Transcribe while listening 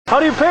How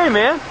do you pay,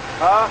 man?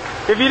 Huh?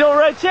 If you don't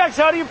write checks,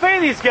 how do you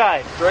pay these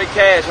guys? Straight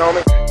cash,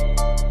 homie.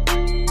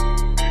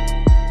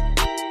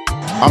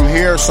 I'm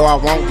here so I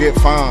won't get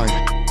fined.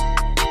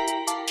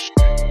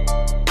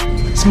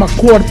 It's my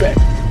quarterback.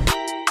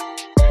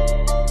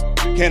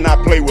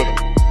 Cannot play with him.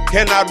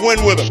 Cannot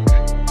win with him.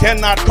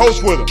 Cannot coach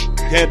with him.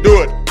 Can't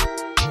do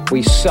it.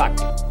 We sucked.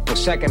 The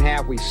second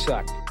half, we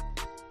sucked.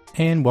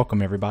 And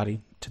welcome,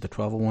 everybody, to the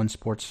 1201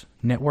 Sports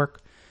Network.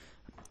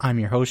 I'm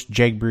your host,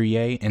 Jake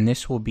Bruyere, and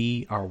this will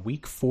be our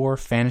Week 4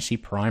 Fantasy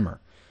Primer.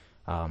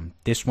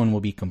 This one will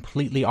be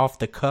completely off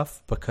the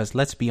cuff because,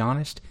 let's be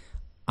honest,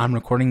 I'm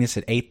recording this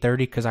at 8:30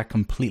 because I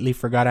completely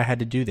forgot I had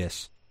to do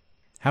this.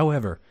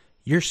 However,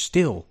 you're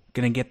still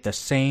going to get the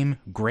same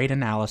great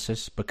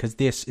analysis because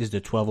this is the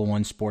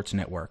 1201 Sports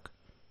Network.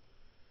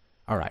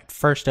 All right,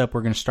 first up,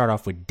 we're going to start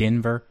off with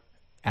Denver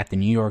at the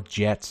New York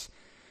Jets.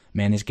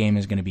 Man, this game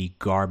is going to be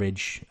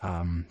garbage.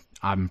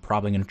 I'm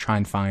probably going to try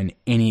and find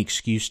any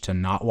excuse to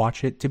not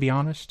watch it, to be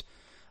honest.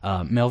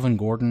 Melvin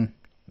Gordon,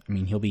 I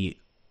mean, he'll be...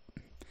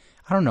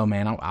 I don't know,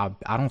 man.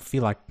 I don't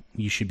feel like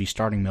you should be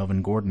starting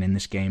Melvin Gordon in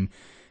this game.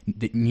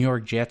 The New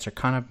York Jets are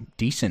kind of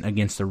decent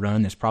against the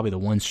run. That's probably the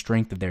one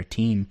strength of their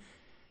team,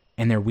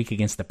 and they're weak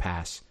against the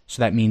pass.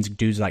 So that means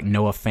dudes like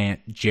Noah Fant,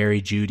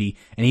 Jerry Jeudy,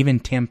 and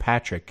even Tim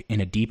Patrick in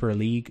a deeper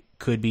league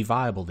could be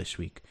viable this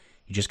week.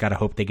 You just got to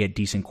hope they get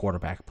decent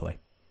quarterback play.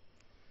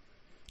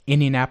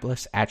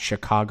 Indianapolis at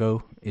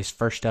Chicago is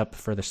first up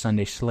for the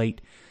Sunday slate.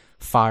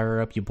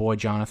 Fire up your boy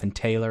Jonathan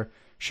Taylor.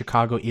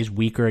 Chicago is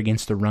weaker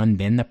against the run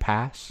than the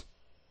pass,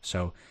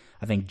 so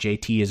I think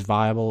JT is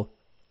viable.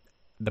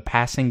 The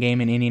passing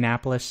game in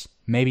Indianapolis,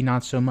 maybe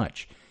not so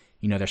much.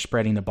 You know, they're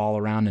spreading the ball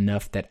around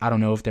enough that I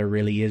don't know if there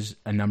really is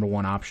a number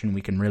one option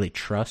we can really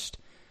trust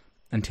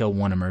until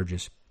one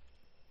emerges.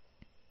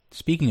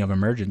 Speaking of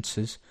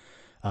emergences,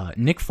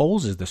 Nick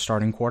Foles is the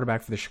starting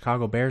quarterback for the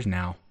Chicago Bears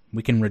now.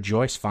 We can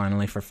rejoice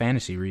finally for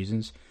fantasy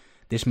reasons.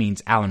 This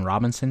means Allen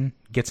Robinson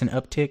gets an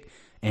uptick,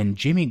 and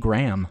Jimmy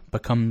Graham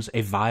becomes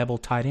a viable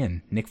tight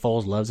end. Nick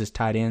Foles loves his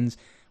tight ends.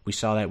 We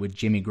saw that with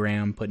Jimmy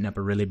Graham putting up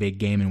a really big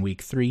game in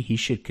Week 3. He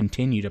should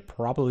continue to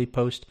probably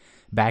post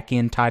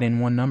back-end tight end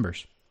 1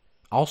 numbers.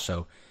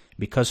 Also,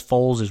 because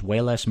Foles is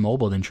way less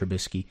mobile than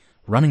Trubisky,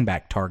 running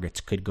back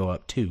targets could go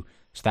up too.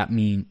 So that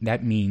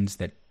means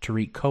that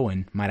Tariq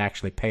Cohen might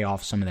actually pay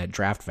off some of that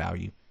draft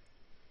value.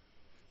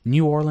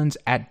 New Orleans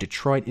at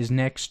Detroit is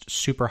next.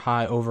 Super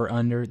high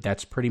over-under.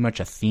 That's pretty much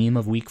a theme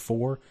of Week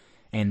 4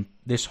 and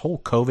this whole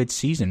COVID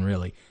season,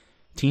 really.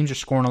 Teams are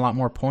scoring a lot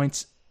more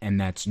points, and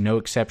that's no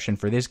exception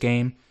for this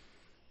game.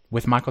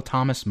 With Michael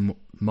Thomas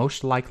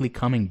most likely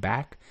coming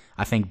back,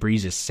 I think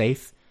Breeze is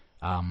safe.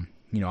 A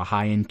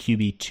high-end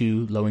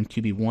QB2, low-end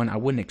QB1. I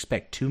wouldn't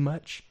expect too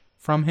much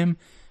from him,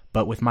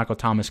 but with Michael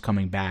Thomas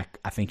coming back,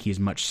 I think he's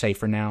much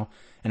safer now.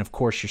 And, of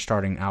course, you're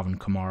starting Alvin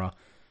Kamara.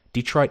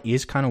 Detroit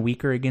is kind of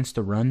weaker against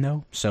the run,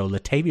 though, so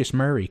Latavius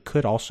Murray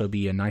could also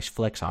be a nice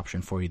flex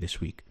option for you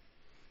this week.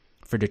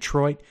 For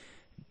Detroit,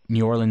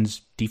 New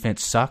Orleans'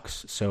 defense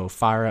sucks, so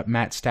fire up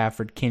Matt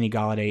Stafford, Kenny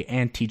Golladay,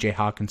 and TJ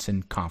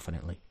Hawkinson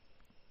confidently.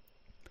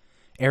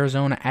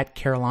 Arizona at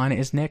Carolina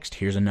is next.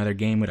 Here's another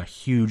game with a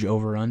huge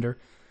over-under.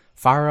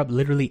 Fire up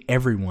literally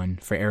everyone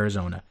for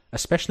Arizona,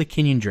 especially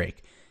Kenyon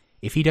Drake.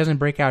 If he doesn't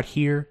break out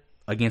here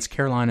against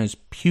Carolina's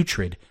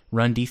putrid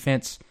run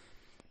defense,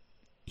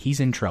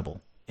 he's in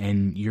trouble.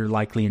 And you're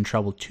likely in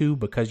trouble too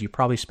because you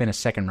probably spent a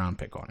second-round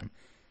pick on him.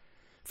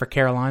 For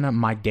Carolina,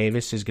 Mike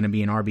Davis is going to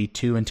be an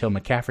RB2 until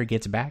McCaffrey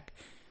gets back.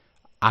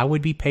 I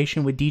would be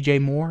patient with DJ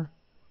Moore.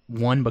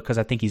 1, because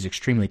I think he's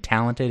extremely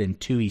talented, and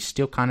 2, he's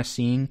still kind of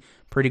seeing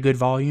pretty good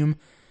volume.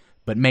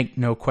 But make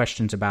no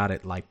questions about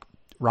it, like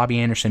Robbie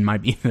Anderson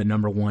might be the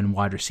number 1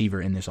 wide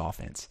receiver in this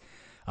offense.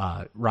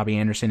 Robbie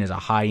Anderson is a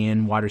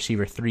high-end wide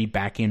receiver 3,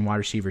 back-end wide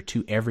receiver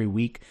 2 every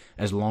week,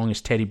 as long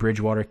as Teddy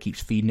Bridgewater keeps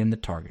feeding him the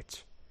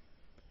targets.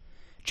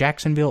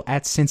 Jacksonville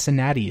at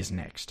Cincinnati is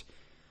next.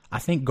 I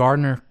think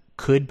Gardner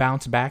could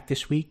bounce back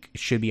this week. It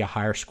should be a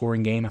higher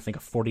scoring game. I think a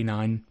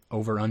 49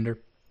 over-under.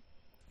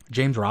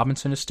 James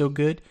Robinson is still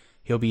good.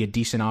 He'll be a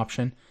decent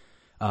option.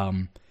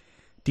 DJ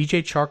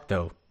Chark,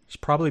 though, is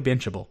probably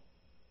benchable.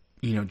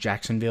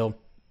 Jacksonville,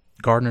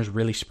 Gardner's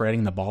really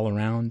spreading the ball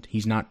around.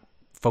 He's not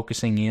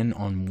focusing in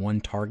on one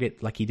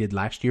target like he did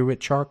last year with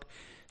Chark.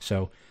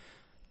 So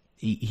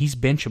he's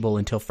benchable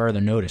until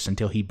further notice,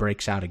 until he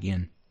breaks out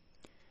again.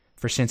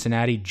 For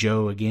Cincinnati,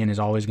 Joe, again, is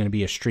always going to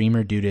be a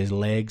streamer due to his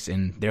legs,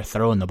 and they're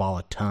throwing the ball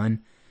a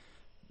ton,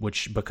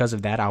 which, because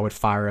of that, I would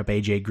fire up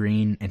A.J.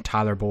 Green and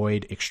Tyler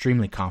Boyd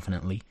extremely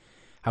confidently.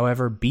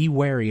 However, be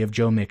wary of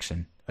Joe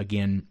Mixon.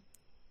 Again,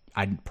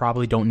 I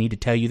probably don't need to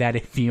tell you that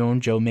if you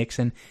own Joe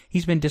Mixon.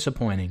 He's been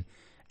disappointing,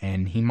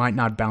 and he might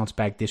not bounce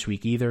back this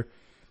week either.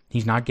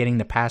 He's not getting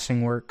the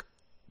passing work.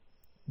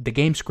 The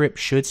game script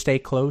should stay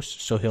close,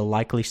 so he'll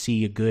likely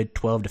see a good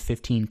 12 to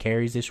 15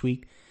 carries this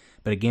week.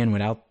 But again,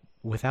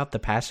 without the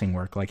passing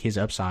work, like, his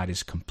upside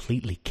is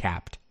completely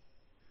capped.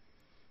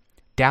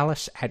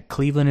 Dallas at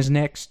Cleveland is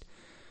next.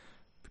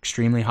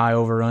 extremely high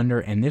over-under,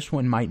 and this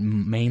one might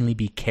mainly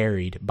be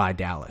carried by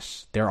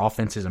Dallas. Their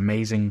offense is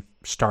amazing.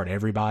 Start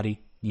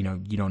everybody. You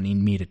don't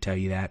need me to tell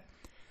you that.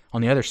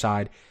 On the other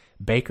side,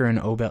 Baker and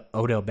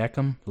Odell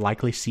Beckham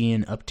likely see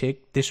an uptick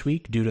this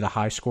week due to the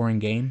high-scoring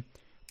game.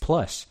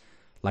 Plus,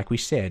 like we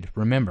said,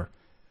 remember,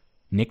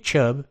 Nick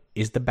Chubb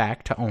is the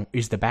back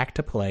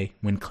to play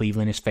when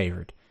Cleveland is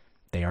favored.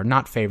 They are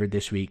not favored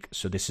this week,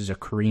 so this is a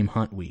Kareem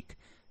Hunt week.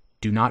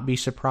 Do not be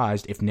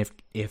surprised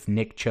if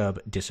Nick Chubb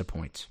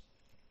disappoints.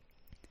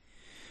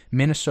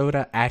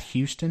 Minnesota at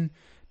Houston.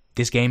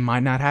 This game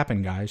might not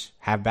happen, guys.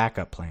 Have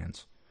backup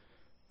plans.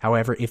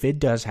 However, if it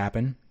does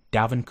happen,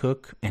 Dalvin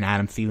Cook and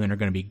Adam Thielen are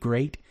going to be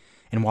great.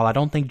 And while I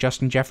don't think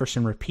Justin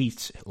Jefferson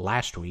repeats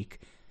last week,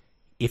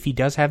 if he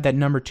does have that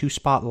number 2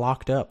 spot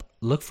locked up,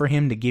 look for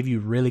him to give you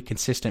really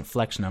consistent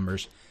flex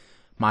numbers.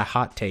 My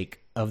hot take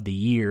of the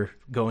year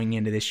going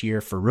into this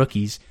year for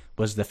rookies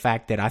was the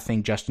fact that I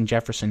think Justin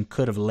Jefferson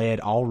could have led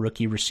all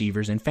rookie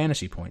receivers in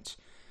fantasy points.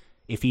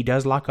 If he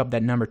does lock up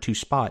that number 2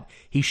 spot,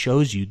 he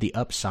shows you the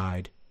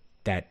upside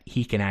that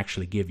he can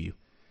actually give you.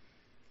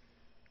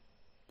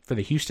 For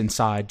the Houston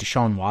side,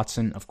 Deshaun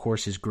Watson, of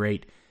course, is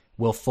great.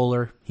 Will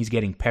Fuller, he's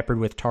getting peppered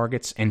with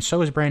targets, and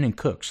so is Brandon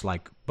Cooks.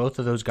 Both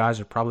of those guys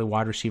are probably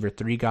wide receiver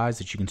 3 guys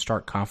that you can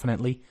start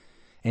confidently.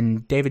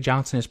 And David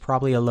Johnson is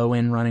probably a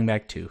low-end running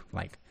back too.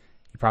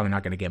 You're probably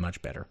not going to get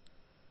much better.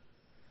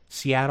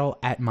 Seattle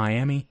at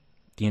Miami.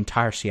 The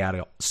entire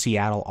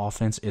Seattle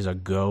offense is a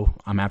go.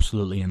 I'm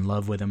absolutely in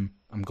love with him.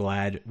 I'm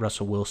glad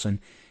Russell Wilson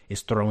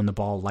is throwing the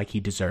ball like he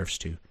deserves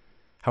to.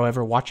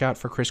 However, watch out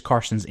for Chris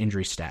Carson's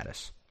injury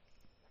status.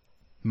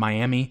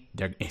 Miami,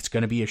 it's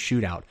going to be a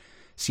shootout.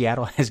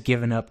 Seattle has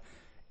given up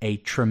a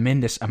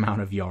tremendous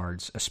amount of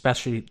yards,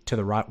 especially to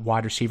the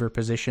wide receiver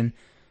position.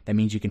 That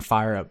means you can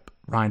fire up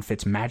Ryan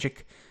Fitzmagic,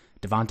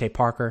 Devontae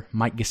Parker,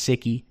 Mike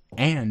Gesicki,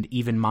 and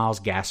even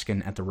Myles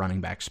Gaskin at the running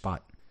back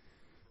spot.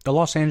 The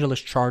Los Angeles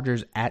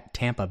Chargers at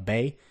Tampa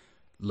Bay.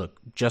 Look,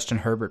 Justin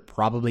Herbert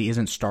probably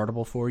isn't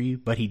startable for you,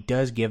 but he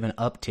does give an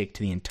uptick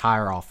to the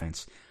entire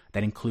offense.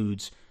 That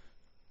includes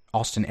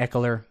Austin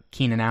Eckler,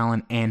 Keenan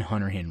Allen, and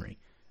Hunter Henry.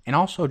 And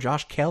also,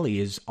 Josh Kelly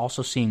is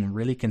also seeing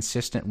really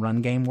consistent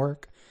run game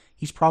work.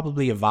 He's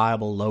probably a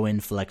viable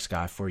low-end flex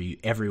guy for you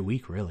every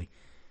week, really.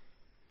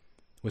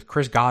 With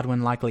Chris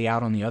Godwin likely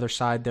out on the other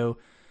side, though,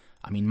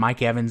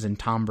 Mike Evans and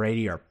Tom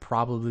Brady are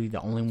probably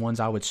the only ones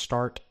I would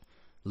start.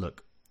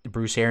 Look,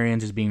 Bruce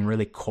Arians is being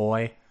really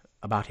coy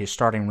about his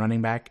starting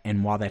running back,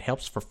 and while that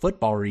helps for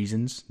football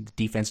reasons, the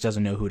defense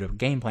doesn't know who to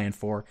game plan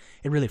for,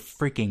 it really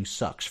freaking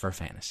sucks for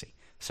fantasy.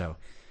 So,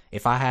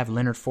 if I have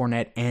Leonard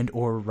Fournette and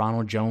or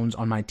Ronald Jones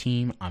on my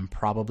team, I'm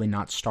probably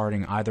not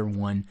starting either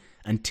one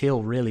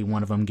until really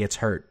one of them gets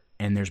hurt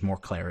and there's more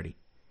clarity.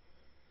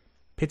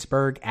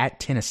 Pittsburgh at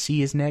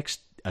Tennessee is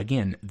next.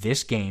 Again,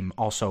 this game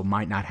also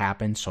might not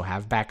happen, so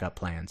have backup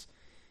plans.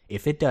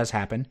 If it does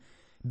happen,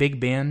 Big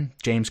Ben,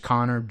 James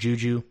Conner,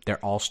 Juju,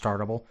 they're all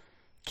startable.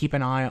 Keep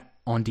an eye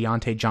on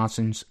Deontay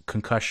Johnson's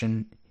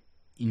concussion.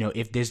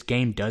 If this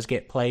game does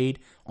get played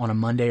on a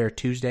Monday or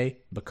Tuesday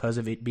because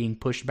of it being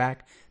pushed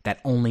back, that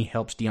only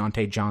helps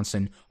Deontay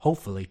Johnson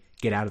hopefully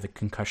get out of the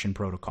concussion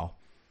protocol.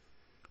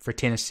 For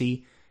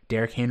Tennessee,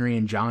 Derrick Henry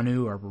and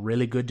Jonnu are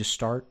really good to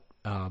start,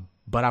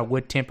 but I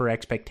would temper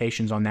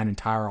expectations on that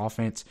entire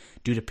offense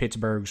due to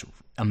Pittsburgh's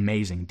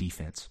amazing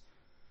defense.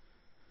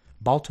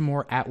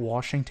 Baltimore at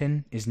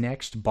Washington is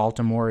next.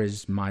 Baltimore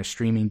is my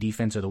streaming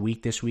defense of the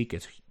week this week.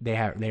 They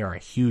are a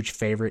huge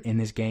favorite in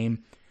this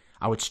game.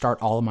 I would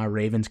start all of my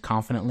Ravens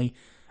confidently.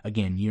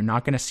 Again, you're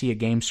not going to see a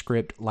game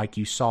script like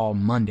you saw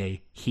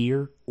Monday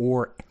here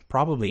or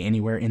probably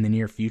anywhere in the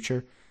near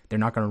future. They're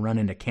not going to run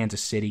into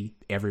Kansas City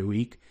every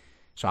week.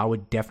 So I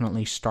would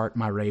definitely start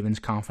my Ravens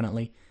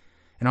confidently.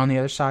 And on the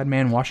other side,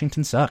 man,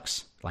 Washington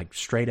sucks.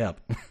 Straight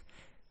up.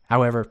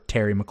 However,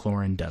 Terry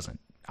McLaurin doesn't.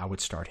 I would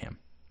start him.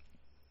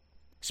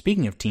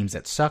 Speaking of teams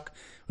that suck,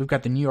 we've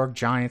got the New York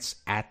Giants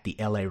at the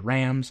LA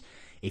Rams.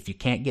 If you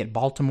can't get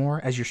Baltimore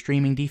as your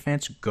streaming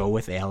defense, go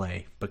with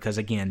LA because,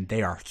 again,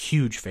 they are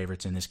huge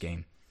favorites in this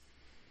game.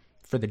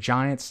 For the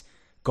Giants,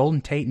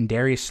 Golden Tate and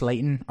Darius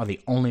Slayton are the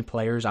only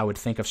players I would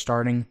think of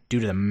starting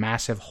due to the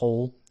massive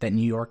hole that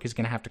New York is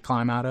going to have to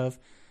climb out of.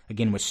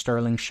 Again, with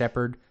Sterling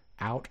Shepard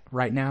out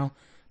right now,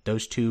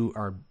 those two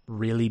are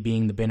really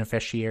being the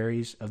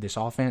beneficiaries of this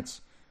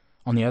offense.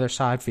 On the other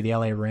side, for the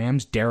LA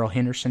Rams, Darrell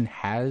Henderson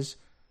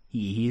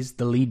he's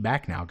the lead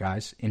back now,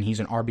 guys, and he's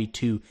an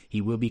RB2.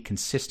 He will be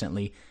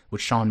consistently with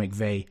Sean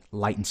McVay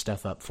lighting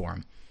stuff up for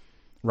him.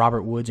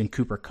 Robert Woods and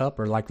Cooper Kupp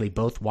are likely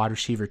both wide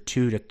receiver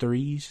 2 to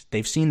 3s.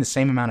 They've seen the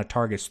same amount of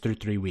targets through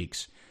 3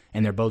 weeks,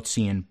 and they're both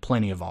seeing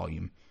plenty of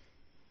volume.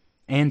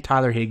 And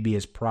Tyler Higbee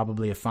is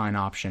probably a fine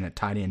option at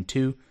tight end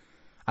 2.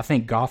 I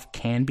think Goff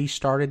can be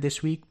started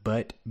this week,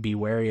 but be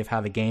wary of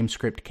how the game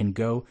script can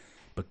go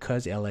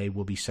because LA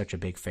will be such a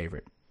big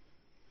favorite.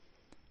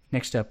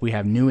 Next up, we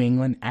have New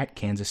England at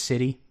Kansas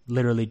City.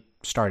 Literally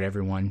start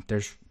everyone.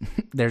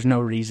 There's no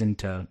reason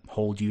to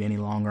hold you any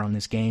longer on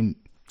this game.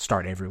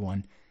 Start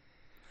everyone.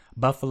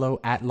 Buffalo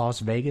at Las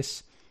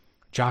Vegas.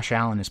 Josh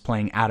Allen is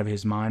playing out of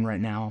his mind right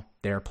now.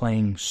 They're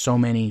playing so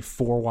many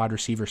 4 wide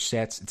receiver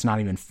sets, it's not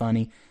even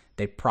funny.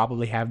 They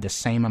probably have the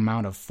same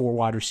amount of 4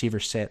 wide receiver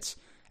sets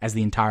as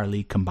the entire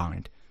league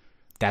combined.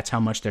 That's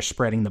how much they're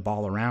spreading the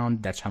ball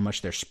around. That's how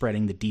much they're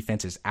spreading the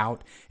defenses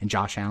out, and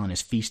Josh Allen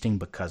is feasting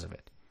because of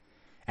it.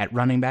 At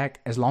running back,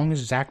 as long as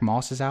Zach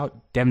Moss is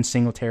out, Devin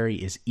Singletary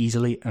is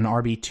easily an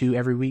RB2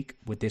 every week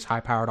with this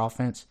high-powered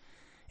offense,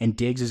 and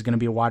Diggs is going to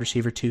be a wide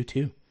receiver 2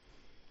 too.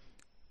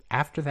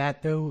 After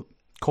that, though,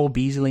 Cole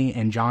Beasley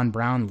and John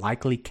Brown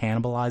likely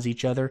cannibalize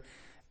each other.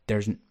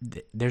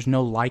 There's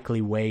no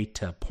likely way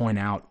to point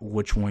out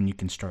which one you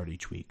can start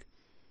each week.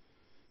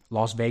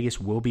 Las Vegas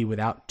will be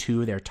without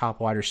 2 of their top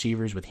wide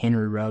receivers, with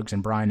Henry Ruggs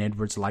and Bryan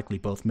Edwards likely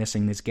both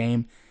missing this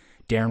game.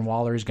 Darren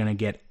Waller is going to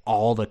get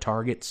all the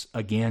targets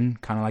again,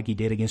 kind of like he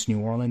did against New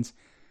Orleans.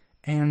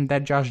 And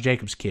that Josh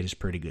Jacobs kid is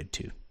pretty good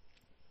too.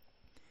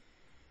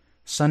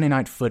 Sunday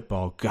Night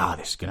Football, God,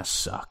 this is going to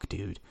suck,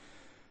 dude.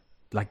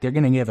 Like, they're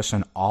going to give us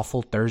an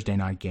awful Thursday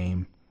night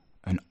game,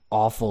 an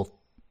awful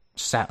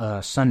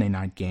Sunday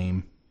night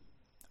game.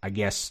 I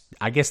guess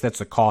that's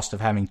the cost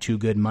of having 2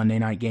 good Monday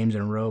night games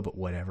in a row, but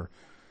whatever.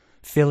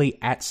 Philly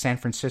at San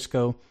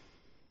Francisco.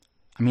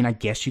 I mean, I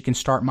guess you can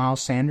start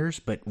Miles Sanders,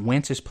 but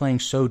Wentz is playing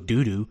so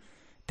doo-doo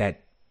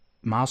that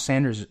Miles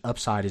Sanders'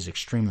 upside is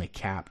extremely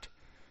capped.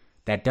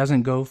 That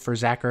doesn't go for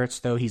Zach Ertz,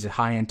 though. He's a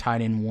high-end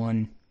tight end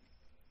 1.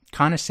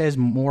 Kind of says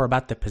more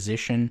about the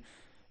position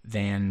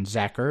than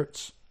Zach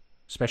Ertz,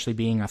 especially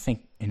being, I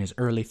think, in his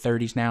early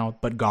 30s now.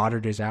 But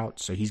Goddard is out,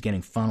 so he's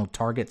getting funneled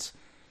targets.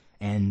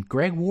 And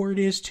Greg Ward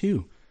is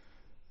too.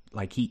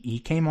 Like, he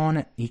came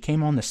on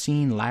the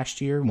scene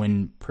last year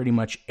when pretty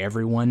much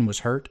everyone was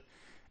hurt.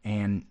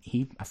 And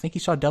I think he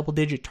saw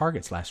double-digit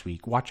targets last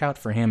week. Watch out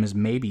for him as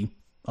maybe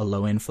a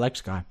low-end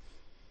flex guy.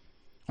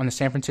 On the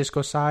San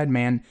Francisco side,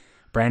 man,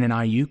 Brandon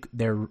Ayuk,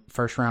 their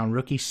first-round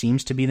rookie,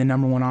 seems to be the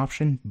number 1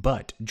 option,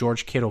 but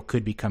George Kittle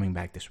could be coming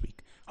back this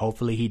week.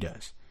 Hopefully he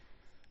does.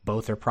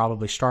 Both are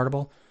probably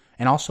startable.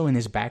 And also in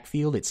this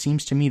backfield, it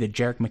seems to me that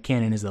Jerick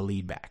McKinnon is the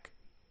lead back.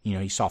 You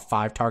know, he saw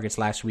 5 targets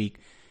last week,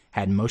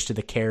 had most of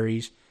the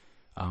carries.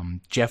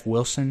 Jeff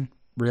Wilson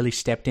really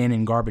stepped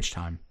in garbage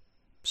time.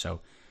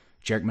 So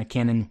Jerick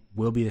McKinnon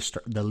will be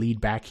the lead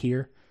back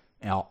here.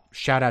 Now,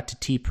 shout out to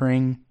T.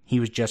 Pring. He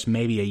was just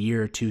maybe a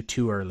year or two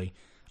too early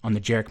on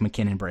the Jerick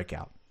McKinnon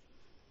breakout.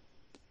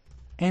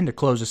 And to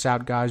close us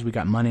out, guys, we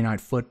got Monday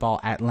Night Football,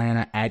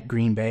 Atlanta at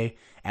Green Bay.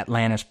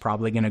 Atlanta's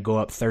probably going to go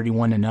up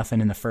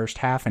 31-0 in the first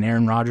half, and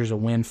Aaron Rodgers will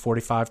win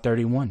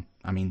 45-31.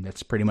 I mean,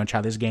 that's pretty much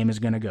how this game is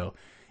going to go.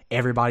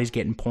 Everybody's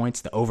getting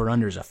points. The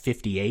over-under is a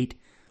 58.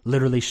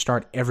 Literally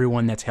start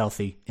everyone that's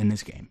healthy in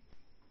this game.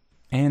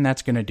 And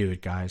that's going to do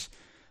it, guys.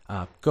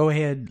 Go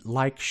ahead,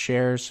 like,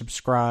 share,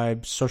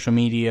 subscribe, social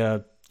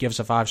media, give us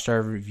a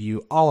 5-star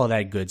review, all of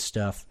that good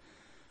stuff.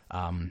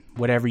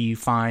 Whatever you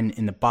find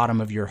in the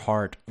bottom of your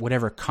heart,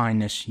 whatever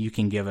kindness you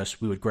can give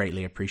us, we would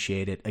greatly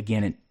appreciate it.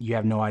 Again, you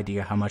have no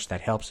idea how much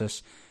that helps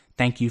us.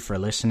 Thank you for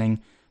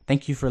listening.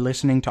 Thank you for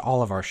listening to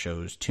all of our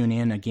shows. Tune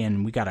in.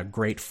 Again, we got a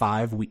great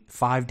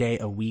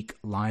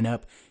 5-day-a-week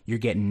lineup. You're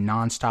getting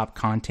nonstop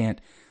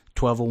content.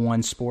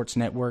 1201 Sports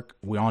Network.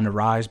 We're on the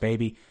rise,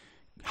 baby.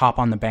 Hop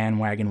on the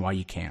bandwagon while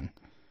you can.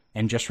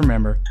 And just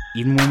remember,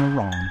 even when we're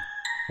wrong,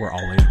 we're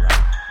always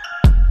right.